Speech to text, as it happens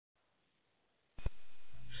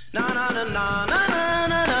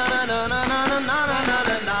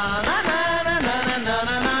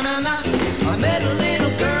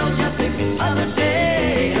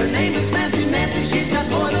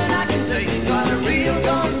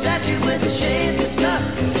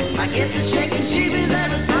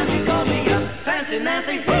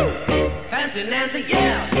Fancy Nancy,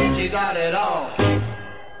 yeah, she got it all.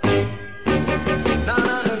 Na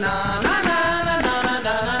na na na na na na na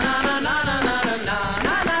na na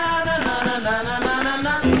na na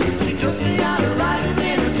na. She took me out of riding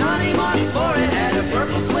in a Johnny Martin for it. Had a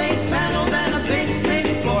purple suede sandals and a pink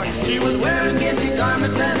pink floor. She was wearing ginty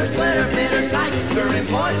garments and her sweater fit her tight. Her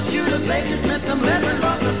imported shoes, the Baker Smith, some leather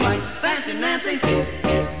off the fight. Fancy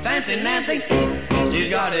Nancy, she's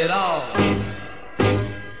got it all.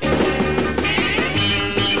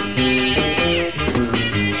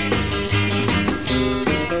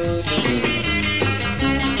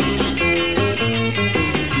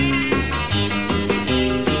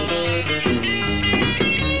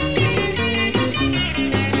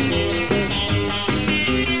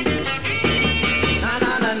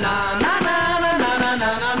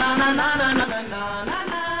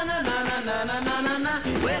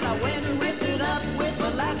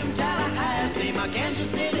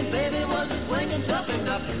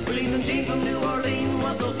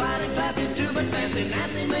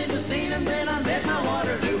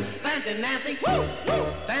 Nancy, woo, woo,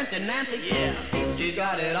 Fancy Nancy, yeah, she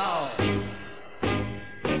got it all.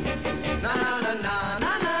 Na na na na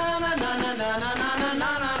na na na na na na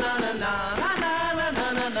na na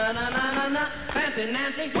na. Fancy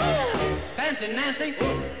Nancy, woo, Fancy Nancy,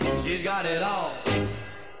 she's got it all.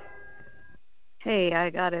 Hey, I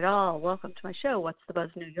got it all. Welcome to my show, What's the Buzz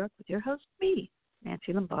New York, with your host, me,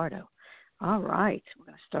 Nancy Lombardo. All right, we're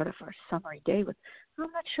going to start off our summary day with,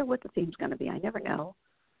 I'm not sure what the theme's going to be. I never know.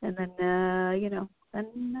 And then,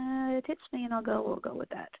 it hits me and we'll go with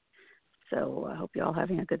that. So I hope you're all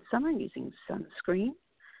having a good summer using sunscreen.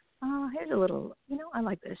 Here's a little, I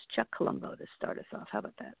like this, Chuck Colombo to start us off. How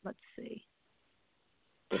about that? Let's see.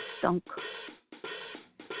 It's Dunk.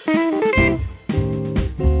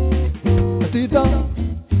 Dee-dong,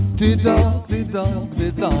 dee-dong, dee-dong,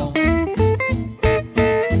 dee-dong.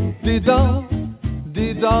 Dee-dong,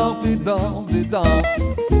 dee-dong, dee-dong, dee-dong.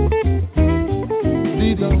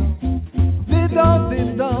 Dee-dong, dee-dong,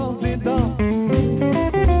 dee-dong, dee-dong.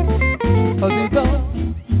 Oh, dee-dong,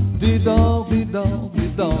 dee-dong, dee-dong,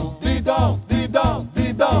 dee-dong. Dee-dong, dee-dong,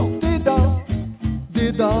 dee-dong, dee-dong.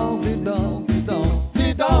 Dee-dong, dee-dong, dee-dong.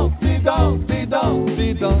 Dee-dong, dee-dong, dee-dong,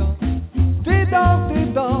 dee-dong. Dee-dong,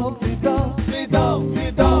 dee-dong, dee-dong. Dee-dong,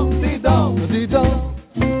 dee-dong, dee-dong, dee-dong.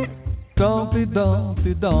 Dong, dee-dong,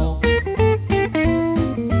 dee-dong.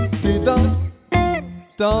 Dee-dong.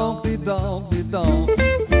 Dong, dee dong, dee dong.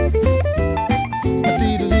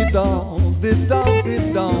 Dee dong, dee dong, dee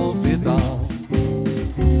dong, dee dong.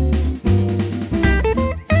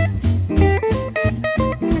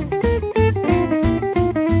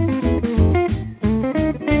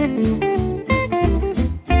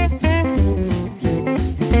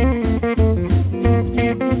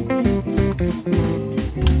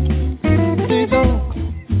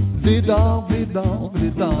 Dee dong, dee dong,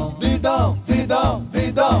 dee dong, dee dong, dee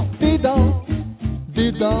dong, dee dong, dee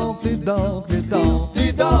dong, dee dong, dee dong, dee dong,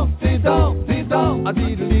 dee dong, dee dong, dee dong, a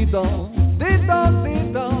dee dee dong, dee dong,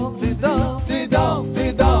 dee dong, dee dong, dee dong,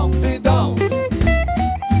 dee dong, dee dong.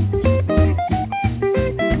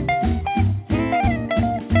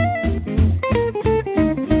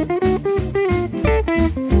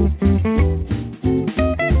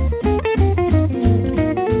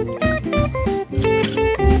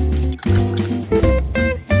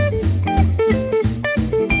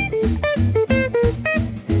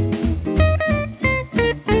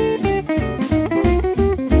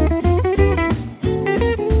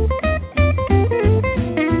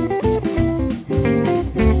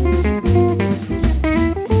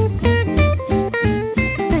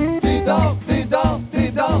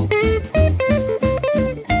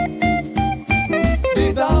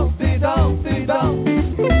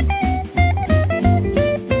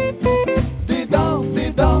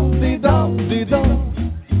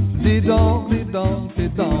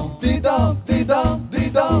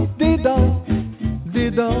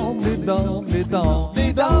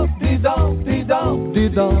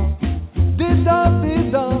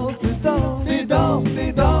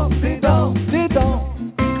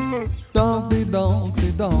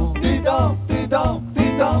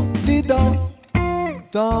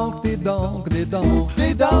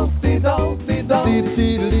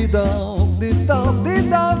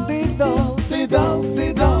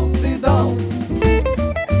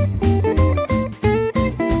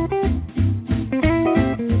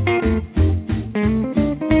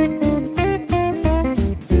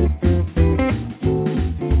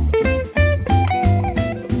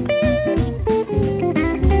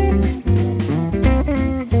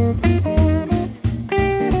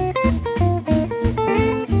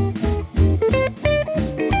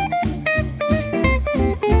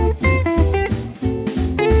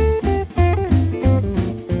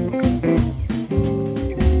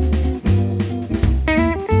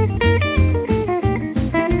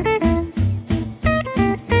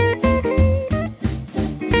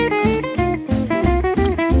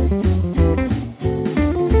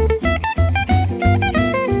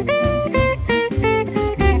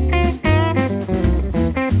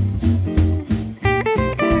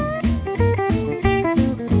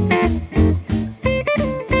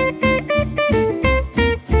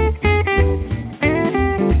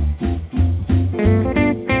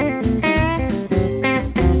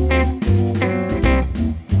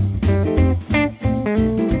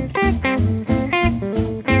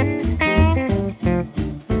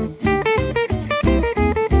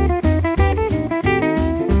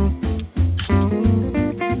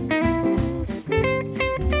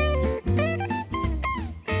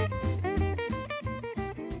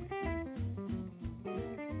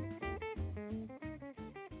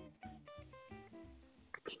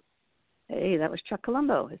 that was Chuck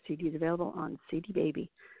Colombo. His CD is available on CD Baby.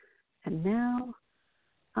 And now,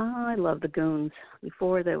 I love the Goons.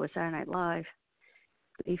 Before there was Saturday Night Live,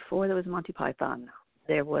 before there was Monty Python,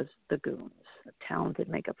 there was the Goons, a talented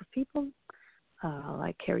makeup of people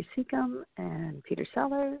like Carrie Seacombe and Peter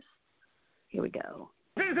Sellers. Here we go.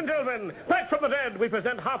 Ladies and gentlemen, back from the dead, we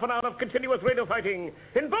present half an hour of continuous radio fighting.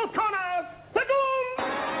 In both corners, the Goons!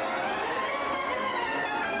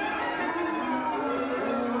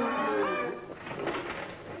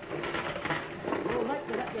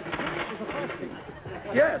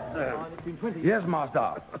 Yes, yes,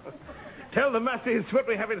 master. Tell the masses what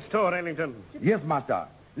we have in store, Ellington. Yes, master.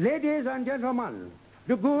 Ladies and gentlemen,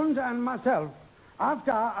 the Goons and myself,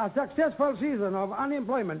 after a successful season of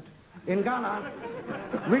unemployment in Ghana,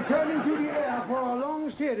 returning to the air for a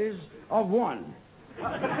long series of one.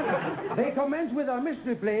 They commence with a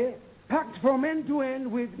mystery play packed from end to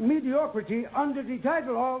end with mediocrity under the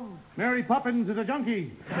title of Mary Poppins is a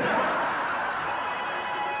junkie.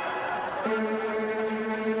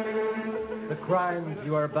 The crimes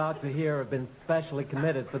you are about to hear have been specially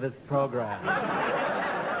committed for this program.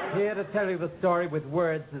 Here to tell you the story with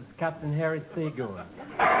words is Captain Harry Seagoon.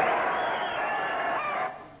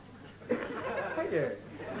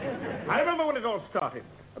 I remember when it all started.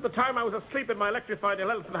 At the time, I was asleep in my electrified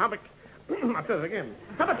elephant hammock. I'll say it again.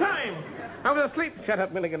 At the time, I was asleep. Shut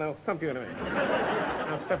up, Milligan. I'll stump you in a minute.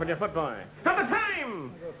 I'll step on your foot, boy. At the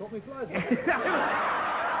time! Caught me flies.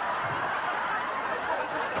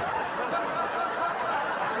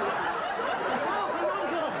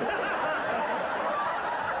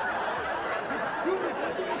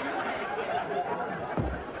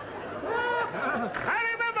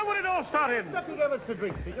 Started.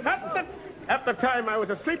 At the time, I was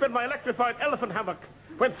asleep in my electrified elephant hammock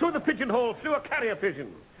when through the pigeonhole flew a carrier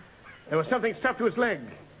pigeon. There was something strapped to his leg.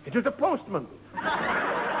 It was the postman.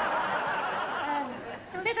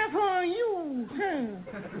 Letter for you, sir.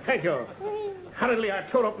 Thank you. Hurriedly, I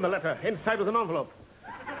tore open the letter. Inside was an envelope.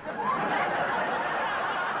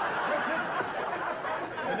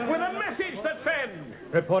 With a message that said...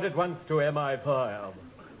 Report at once to MI5.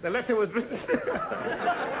 The letter was written...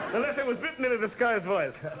 The letter was written in a disguised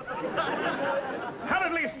voice.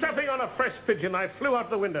 Hurriedly strapping on a fresh pigeon, I flew out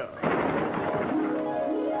the window.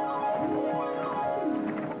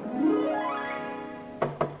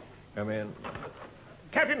 Come in.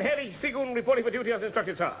 Captain Harry Seagoon reporting for duty as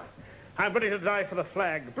instructed, sir. I'm ready to die for the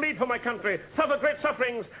flag, bleed for my country, suffer great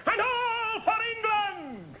sufferings, and all for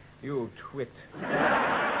England! You twit.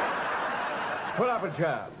 Pull up a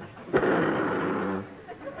chair.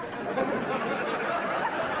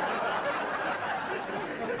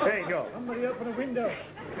 There you go. Somebody open a window.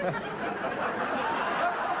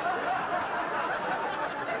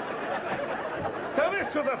 So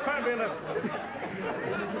this was a fabulous...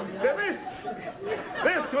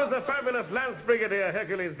 This was the fabulous Lance Brigadier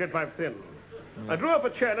Hercules Goodpipe Thin. I drew up a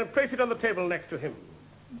chair and placed it on the table next to him.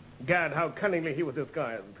 Gad, how cunningly he was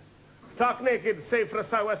disguised. Stark naked, save for a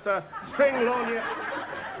sou'wester, string lorgnette,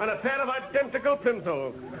 and a pair of identical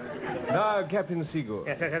plimsolls. Now, Captain Seagoon.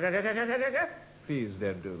 Yes. Please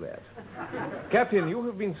don't do that. Captain, you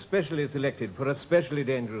have been specially selected for a specially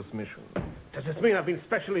dangerous mission. Does this mean I've been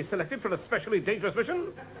specially selected for a specially dangerous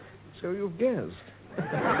mission? So you've guessed.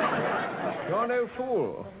 You're no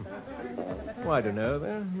fool. Oh, I don't know,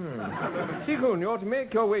 then. Seagoon, you ought to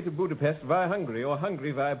make your way to Budapest via Hungary, or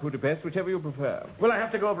Hungary via Budapest, whichever you prefer. Will I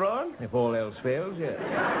have to go abroad? If all else fails, yes.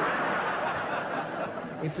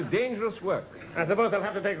 It's a dangerous work. I suppose I'll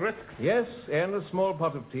have to take risks. Yes, and a small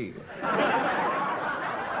pot of tea. What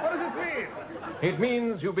does it mean? It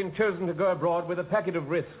means you've been chosen to go abroad with a packet of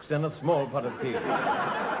risks and a small pot of tea.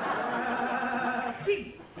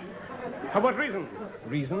 For what reason?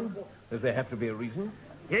 Reason? Does there have to be a reason?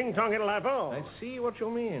 Ying Tong in Lipo. I see what you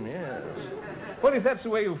mean, yes. Well, if that's the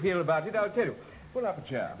way you feel about it, I'll tell you. Pull up a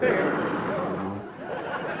chair.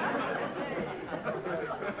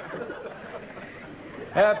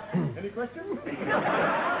 Any questions?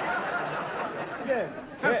 Yes.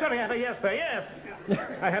 I'm sorry, I had a yes there, yes.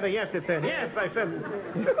 I had a yes, it said. Yes, I said.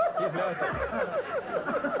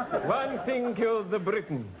 One thing killed the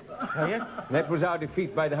Briton. Oh, yes? That was our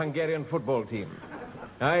defeat by the Hungarian football team.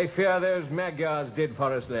 I fear those Magyars did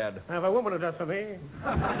for us, lad. I have a woman who does for me.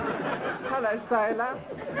 Hello, sailor.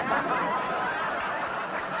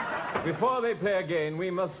 Before they play again,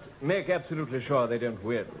 we must make absolutely sure they don't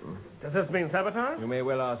win. Does this mean sabotage? You may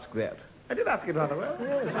well ask that. I did ask it rather well.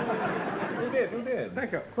 Yes. You did.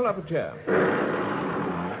 Thank you. Pull up a chair.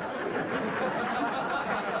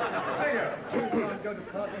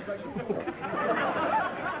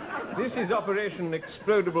 This is Operation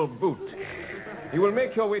Explodable Boot. You will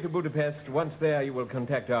make your way to Budapest. Once there, you will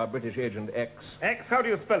contact our British agent, X. X, how do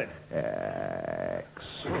you spell it? X.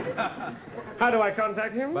 How do I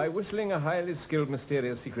contact him? By whistling a highly skilled,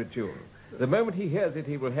 mysterious secret tune. The moment he hears it,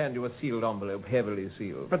 he will hand you a sealed envelope, heavily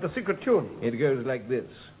sealed. But the secret tune? It goes like this.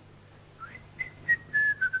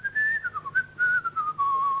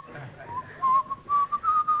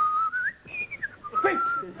 Wait!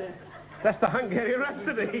 That's the Hungarian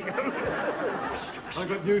Rhapsody. I've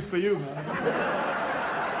got news for you, man.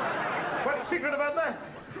 What's secret about that?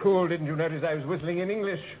 Fool, didn't you notice I was whistling in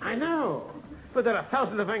English? I know. But there are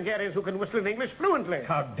thousands of Hungarians who can whistle in English fluently.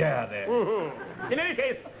 How dare they? In any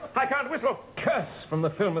case, I can't whistle. Curse from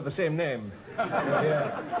the film of the same name. Oh,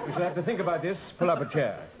 dear. We shall have to think about this. Pull up a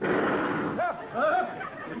chair.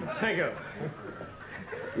 Thank you.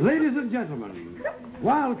 Ladies and gentlemen,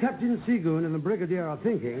 while Captain Seagoon and the Brigadier are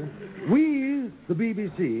thinking, we, the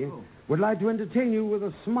BBC, would like to entertain you with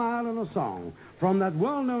a smile and a song from that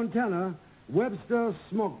well-known tenor, Webster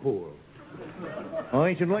Smokepool.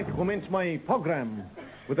 I should like to commence my program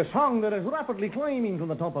with a song that is rapidly climbing to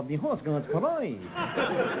the top of the Horse Guards Parade.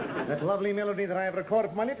 That lovely melody that I have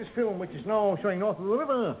recorded for my latest film, which is now showing north of the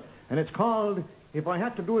river, and it's called If I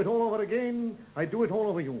Had to Do It All Over Again, I'd Do It All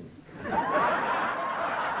Over You.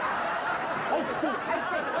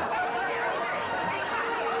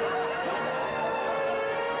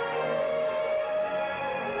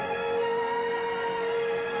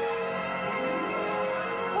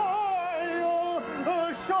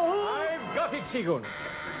 I've got it, Seagoon.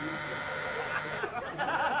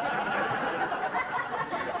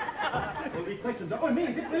 Oh, me?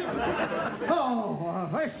 Oh,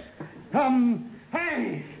 yes.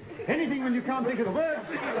 Hey, anything when you can't think of the words.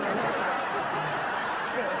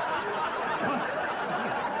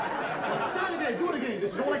 Start again, do it again.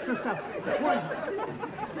 This is all extra stuff.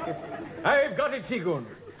 I've got it, Seagoon.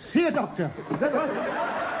 See a doctor.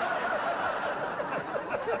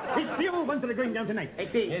 It's the old ones that are going down tonight.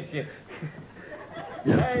 Yes, yes.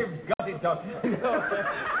 I've got it, Doctor.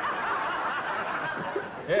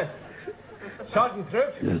 Yes. Sergeant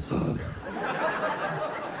Throat? Yes, sir.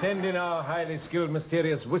 Send in our highly skilled,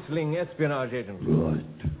 mysterious, whistling espionage agent. Right.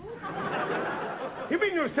 You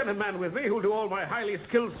mean you'll send a man with me who'll do all my highly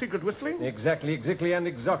skilled secret whistling? Exactly, and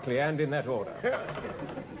in that order.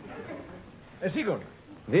 Seagoon,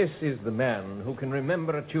 this is the man who can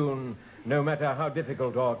remember a tune no matter how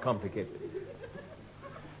difficult or complicated.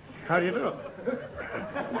 How do you do?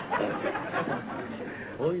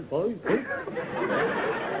 Boy.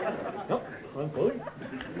 No, I'm fine.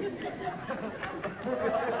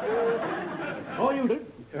 How are you doing?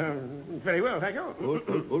 Very well, thank you.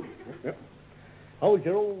 Good. Yep. How's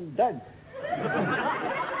your old dad?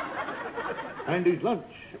 And his lunch.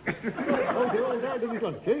 How's your old dad and his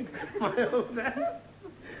lunch, eh? My old dad?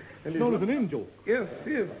 It's known as an in-joke. Yes,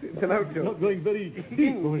 it's an out joke. Not going very deep.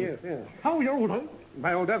 Yes. How are your old dad?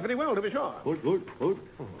 My old dad's very well, to be sure. Good.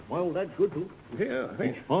 My old dad's good, too. Yeah,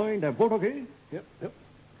 thanks. He's fine. They're both okay? Yep.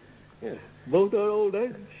 Yes. Both our old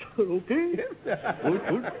dads are okay? Yes.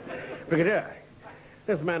 Good. Brigadier,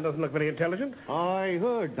 this man doesn't look very intelligent. I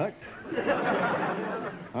heard that.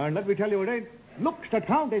 And let me tell you, it ain't looks that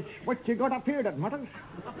count. It's what you got up here that matters.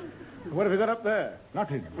 What have you got up there?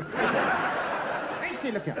 Nothing.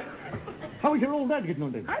 Hey, look here. How is your old dad getting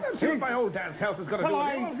on then? I don't see what my old dad's health has got to do with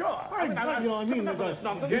it. Oh, sure.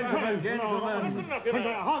 Gentlemen,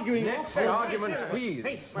 arguing. Next argument, please.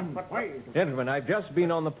 Gentlemen, I've just been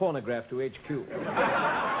on the pornograph to HQ. You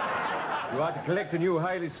are to collect a new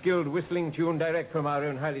highly skilled whistling tune direct from our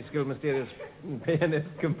own highly skilled, mysterious pianist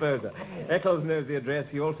composer. Eccles knows the address.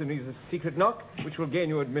 He also needs a secret knock, which will gain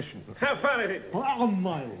you admission. Have fun at it.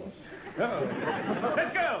 Miles.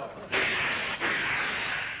 Let's go.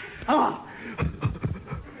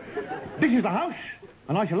 This is the house,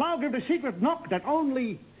 and I shall now give the secret knock that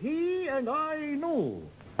only he and I know.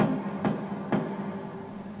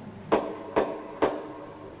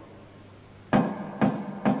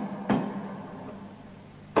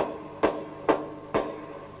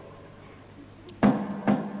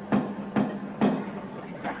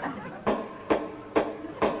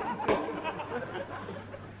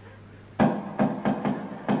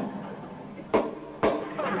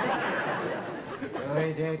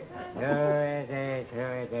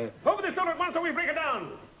 Open this door at once or we break it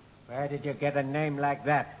down. Where did you get a name like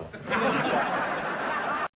that?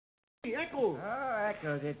 Echo. Oh,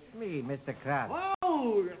 Eccles, it's me, Mr. Krantz.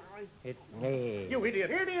 Oh, It's me. You idiot.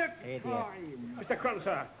 Idiot. Mr. Crunn,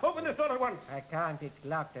 sir, open this door at once. I can't. It's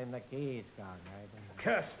locked and the key's gone.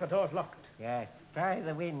 Curse, the door's locked. Yes. Try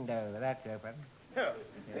the window. That's open. Here.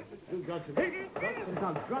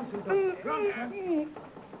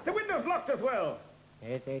 The window's locked as well.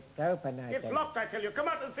 It's open, I It's think. locked, I tell you. Come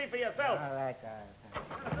out and see for yourself. All right.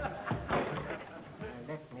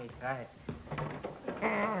 Let me try.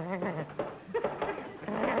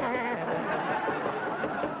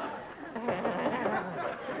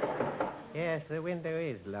 Yes, the window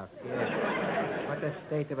is locked, yes. What a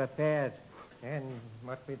state of affairs. And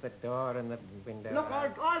what with the door and the window... Look,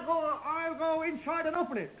 I'll go inside and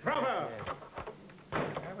open it. Bravo!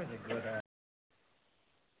 That was a good...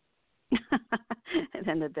 It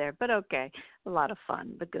ended there, but okay. A lot of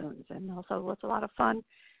fun, the Goons. And also what's a lot of fun?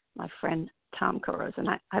 My friend Tom Carosa. And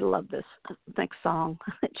I love this next song.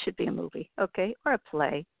 It should be a movie, okay? Or a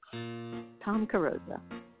play. Tom Carosa.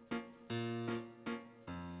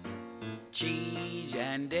 Cheese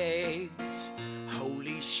and eggs,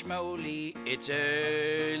 holy schmoly, it's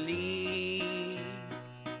early.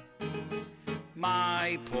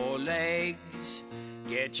 My poor legs,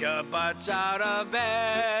 get your butts out of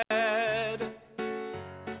bed.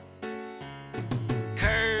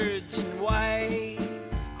 Curds and whey,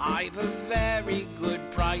 I've a very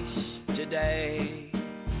good price today.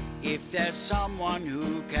 If there's someone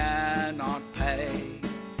who cannot pay,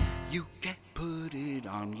 you can put it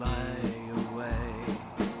on layaway.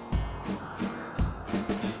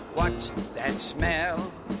 What's that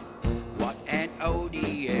smell? What an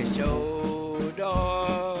odious odor.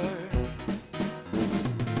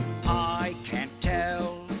 I can't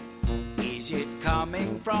tell. Is it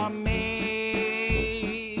coming from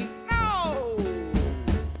me? No!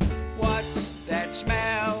 What's that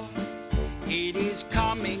smell? It is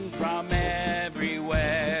coming from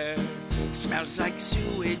everywhere. Smells like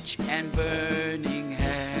sewage and burning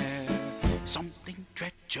hair. Something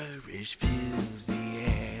treacherous fills the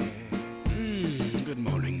air. Good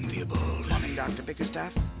morning, Theobald. Morning, Dr.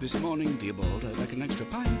 Bickerstaff. This morning, Theobald, I'd like an extra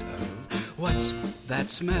pint of... What's that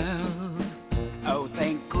smell? Oh,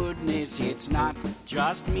 thank goodness it's not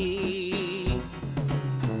just me.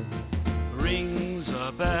 Rings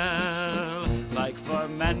a bell like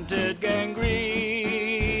fermented gangrene.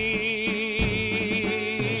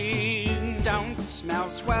 Don't smell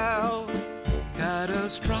swell,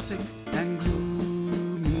 catastrophic and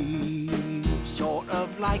gloomy. Sort of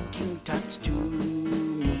like you touched to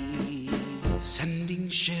me, sending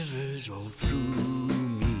shivers all through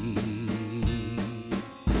me.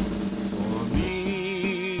 For me,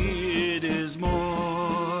 it is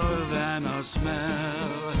more than a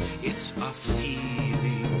smell. It's a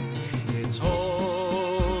feeling. Its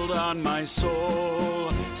hold on my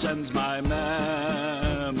soul sends my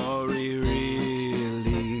memory reeling.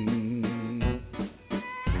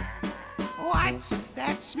 What's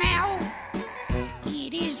that smell?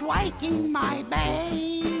 It is waking my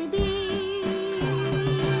baby.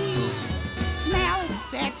 Smell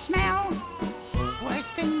that smell, worse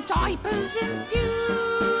than diapers and puke.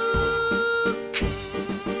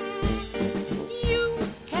 You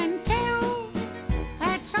can tell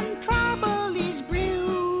that some trouble is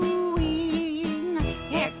brewing.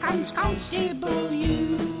 Here comes Constable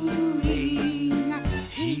Ewing.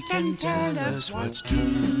 He can tell us what's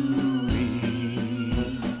doing.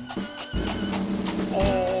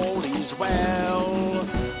 All is well,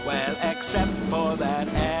 well, except for that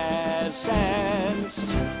essence.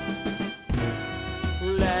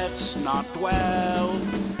 Let's not dwell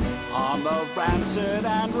on the rancid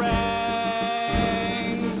and rank.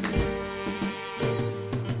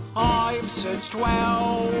 I've searched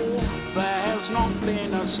well, there's not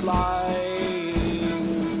been a slaying,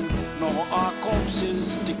 nor are corpses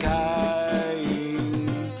decaying.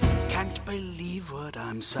 Can't believe what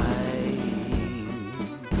I'm saying.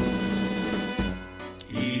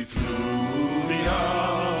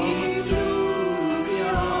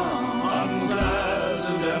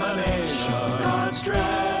 Unpleasant emanation, God's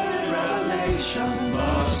dread revelation,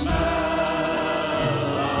 the smell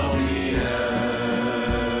of the air.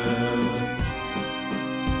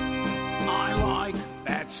 I like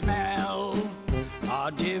that smell,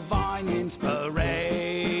 a divine inspiration.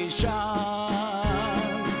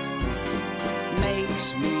 Makes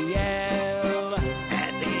me yell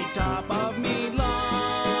at the top of me lungs.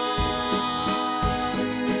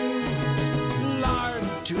 Lard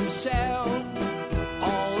to sell,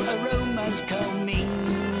 all aromas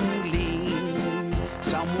commingling,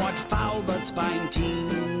 somewhat foul but spine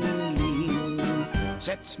tingling,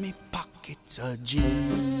 sets me pockets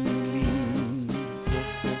a-jingling.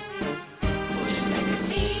 Pushing like a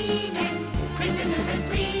seaman, prisoners and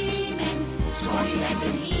freemen, squatting like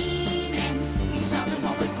an he-man, he's nothing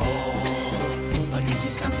more but gold. But this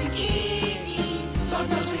is something easy, Lord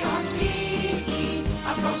knows we aren't sticky,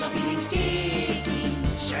 our clothes are feeling sticky.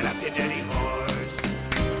 Shut up, you dirty horse.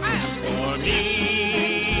 For me,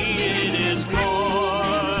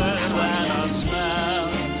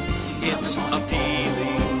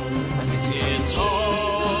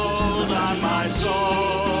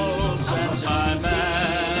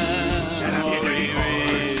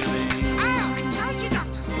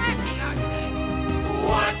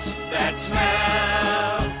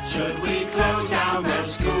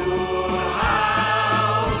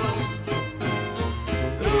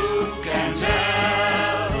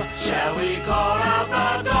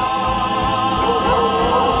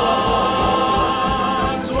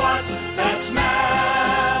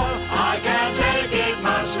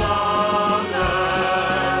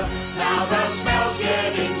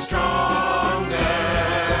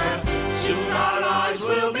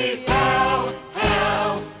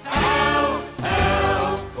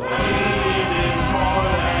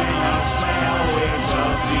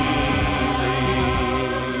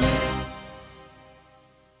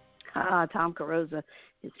 Tom Carosa.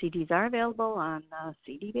 His CDs are available on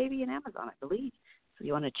CD Baby and Amazon, I believe. So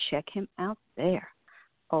you want to check him out there.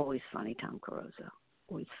 Always funny, Tom Carosa.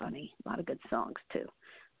 Always funny. A lot of good songs, too.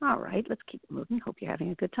 All right, let's keep moving. Hope you're having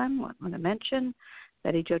a good time. I want to mention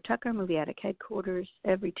Betty Jo Tucker, Movie Attic Headquarters,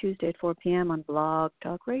 every Tuesday at 4 p.m. on Blog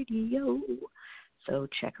Talk Radio. So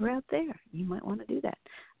check her out there. You might want to do that.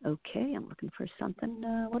 Okay, I'm looking for something.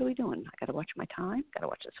 What are we doing? I got to watch my time. Got to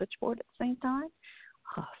watch the switchboard at the same time.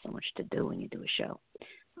 Oh, so much to do when you do a show.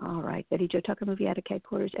 All right, Betty Jo Tucker, Movie Attic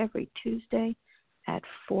Headquarters, every Tuesday at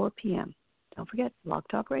 4 p.m. Don't forget, Blog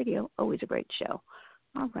Talk Radio, always a great show.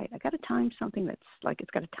 All right, I got to time something that's like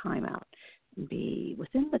it's got a timeout and be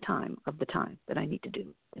within the time of the time that I need to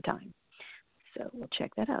do the time. So we'll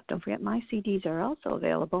check that out. Don't forget, my CDs are also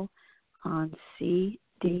available on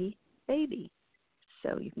CD Baby.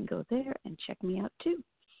 So you can go there and check me out too.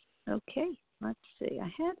 Okay, let's see.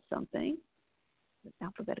 I had something in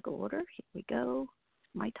alphabetical order. Here we go.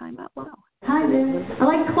 My time out well. Hi there. I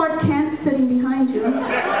like Clark Kent sitting behind you.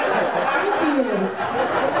 Thank you.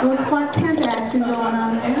 A little Clark Kent action going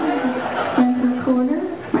on there. Friends in the corner.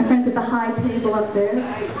 My friends at the high table up there.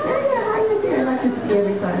 Yeah, hi there. I like to see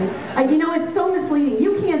everybody. You know, it's so misleading.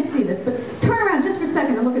 You can't see this, but turn around just for a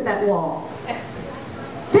second and look at that wall.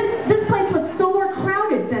 This place looks so more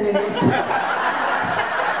crowded than it is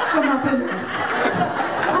from up in there.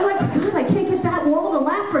 I'm like, God, I can't get that wall to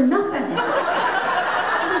laugh for nothing.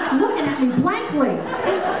 Looking at me blankly.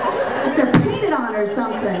 Like they're painted on or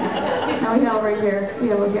something. Now we go over here.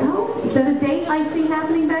 We go, oh, is that a date I see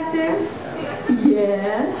happening back there?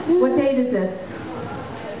 Yes. What date is this?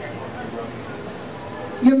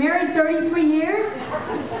 You're married 33 years?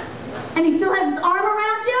 And he still has his arm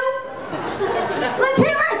around you? Let's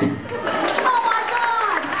hear it! Oh my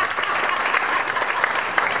God!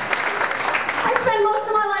 I spend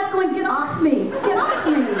most of my life going, get off me. Get off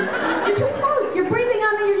me. You're too close. You're breathing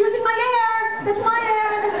on me. You're using my air. That's my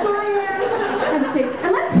air. That's my air.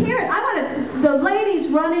 And let's hear it. I want to, the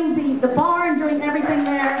ladies running the bar and doing everything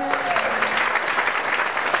there.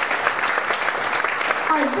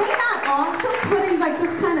 Are they not also putting like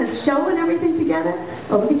this kind of show and everything together?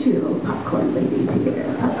 Oh, look at you, little popcorn ladies here.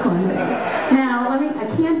 Popcorn ladies. Now,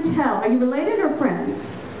 I can't tell. Are you related or friends?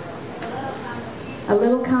 A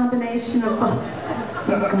little combination of both.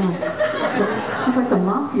 It's like the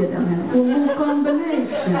mafia down here. A little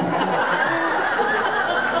combination.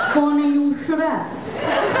 Funny you should ask.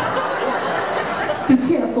 Be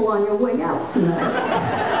careful on your way out tonight. I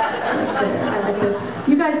like this.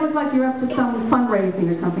 You guys look like you're up to some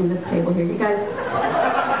fundraising or something, this table here. You guys,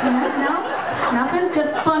 no? Nothing?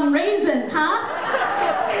 Just fundraising, huh?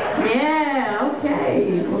 Yeah,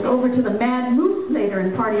 okay. We'll go over to the Mad Moose later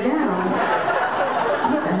and party down.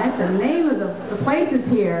 What the heck, the name of the place is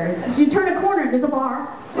here. You turn a corner, there's a bar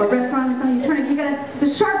or a restaurant or something. You turn it, you got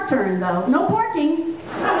the sharp turn though. No parking.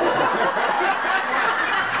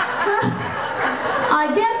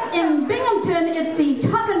 I guess in Binghamton, it's the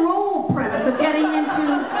tuck and roll premise of getting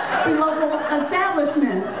into the local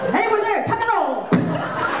establishment. Hey, we're there, tuck and roll.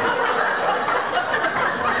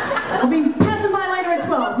 I'll be passing by later at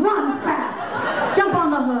 12. Run fast. Jump on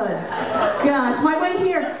the hood. Gosh, my way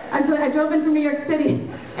here, I drove in from New York City,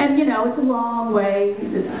 and you know, it's a long way.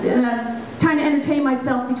 Trying to entertain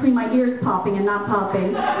myself between my ears popping and not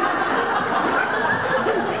popping.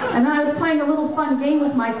 And then I was playing a little fun game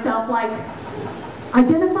with myself, like,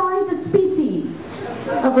 identify the species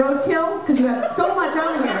of roadkill, because you have so much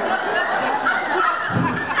on here.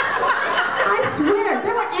 I swear,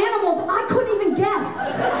 there were animals I couldn't even guess.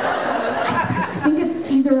 I think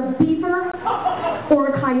it's either a beaver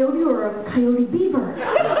or a coyote or a coyote beaver.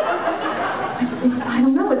 I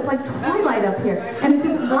don't know, it's like Twilight up here. And it's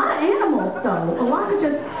just a lot of animals, though. A lot of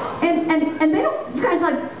just, and they don't, you guys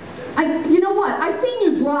like, you know what, I've seen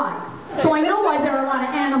you drive. So I know why there are a lot of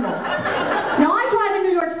animals. Now, I drive in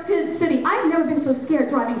New York City. I've never been so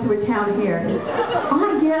scared driving through a town here.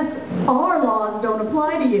 I guess our laws don't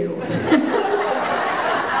apply to you.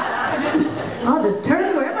 I'll just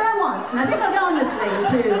turn wherever I want. And I think I'll go on this thing,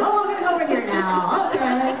 too. Oh, I'm going to go over here now. Okay.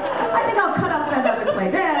 I think I'll cut off that other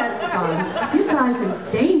plate. That's fun. You guys are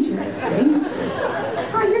dangerous. Dangerous.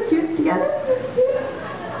 Oh, you're cute together?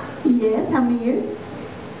 Yes, how many years?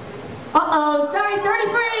 Uh-oh, sorry,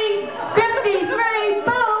 33, 53,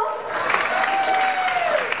 boom!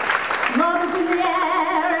 Love is in the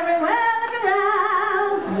air, everywhere, look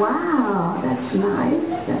around. Wow, that's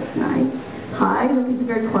nice, that's nice. Hi, look, he's a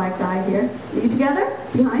very quiet guy here. Are you together?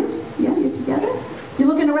 Behind? Yeah, you're together?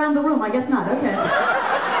 You're looking around the room, I guess not, okay.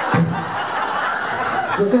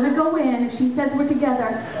 We're gonna go in, if she says we're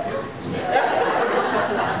together.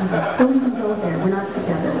 Don't even go there, we're not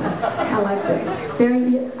together. How like this.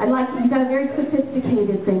 You got a very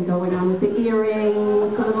sophisticated thing going on with the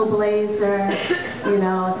earrings, the little blazer, you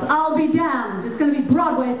know. I'll be damned. It's going to be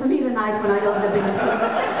Broadway for me tonight when I go to the biggest.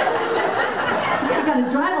 I've got to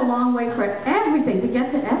drive a long way for everything, to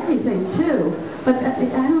get to everything, too. But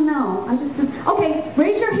I don't know. Okay,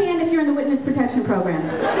 raise your hand if you're in the witness protection program.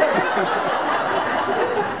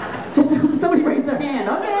 Somebody raise their hand.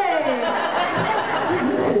 Okay.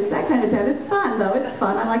 That kind of stuff. It's fun, though. It's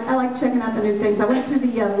fun. I like checking out the new things. I went to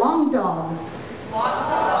the Long Dog.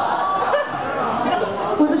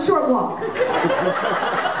 It was a short walk.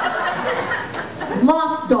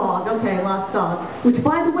 Lost Dog. Okay, Lost Dog. Which,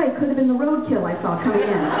 by the way, could have been the roadkill I saw coming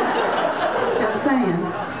in. Just saying.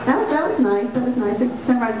 That was nice. That was nice. It's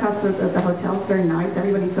right across the hotel. It's very nice.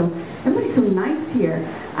 Everybody's so nice here.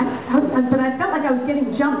 But I felt like I was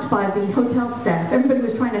getting jumped by the hotel staff. Everybody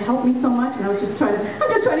was trying to help me so much, and I'm just trying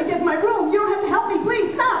to get in my room. You don't have to help me,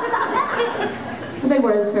 please. Stop. But they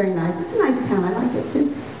were. It was very nice. It's a nice town. I like it too.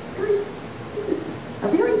 A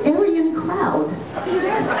very Aryan crowd.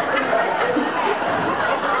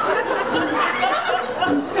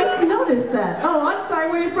 I noticed that. Oh, I'm sorry.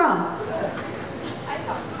 Where are you from?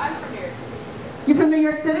 I'm from here. You from New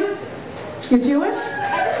York City? You're Jewish?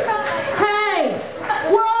 Hey!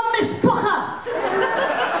 We're all mishpacha!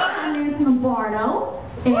 I'm Nancy Lombardo,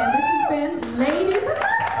 and this has been Ladies of the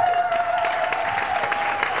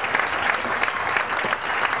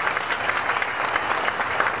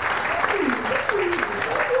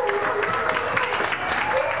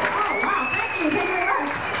Oh, wow, thank you very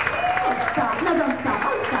much. Oh, stop. No, don't stop.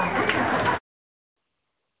 Oh, stop.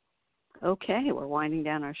 Okay, we're winding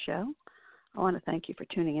down our show. I want to thank you for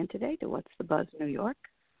tuning in today to What's the Buzz New York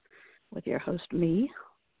with your host, me,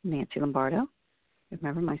 Nancy Lombardo.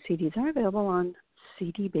 Remember, my CDs are available on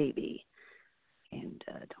CD Baby. And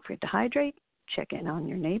don't forget to hydrate, check in on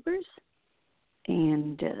your neighbors,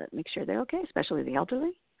 and make sure they're okay, especially the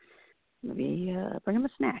elderly. Maybe bring them a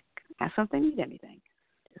snack. Ask them if they need anything.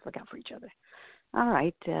 Just look out for each other. All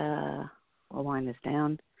right, we'll wind this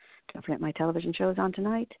down. Don't forget my television show is on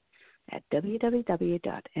tonight at www.mnn.org.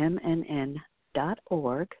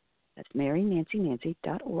 That's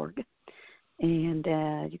MaryNancyNancy.org. And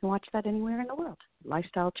you can watch that anywhere in the world.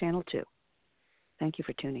 Lifestyle Channel 2. Thank you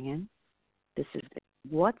for tuning in. This is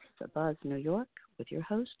What's the Buzz New York with your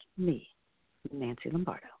host, me, Nancy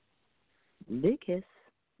Lombardo. Big kiss.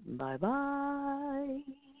 Bye-bye.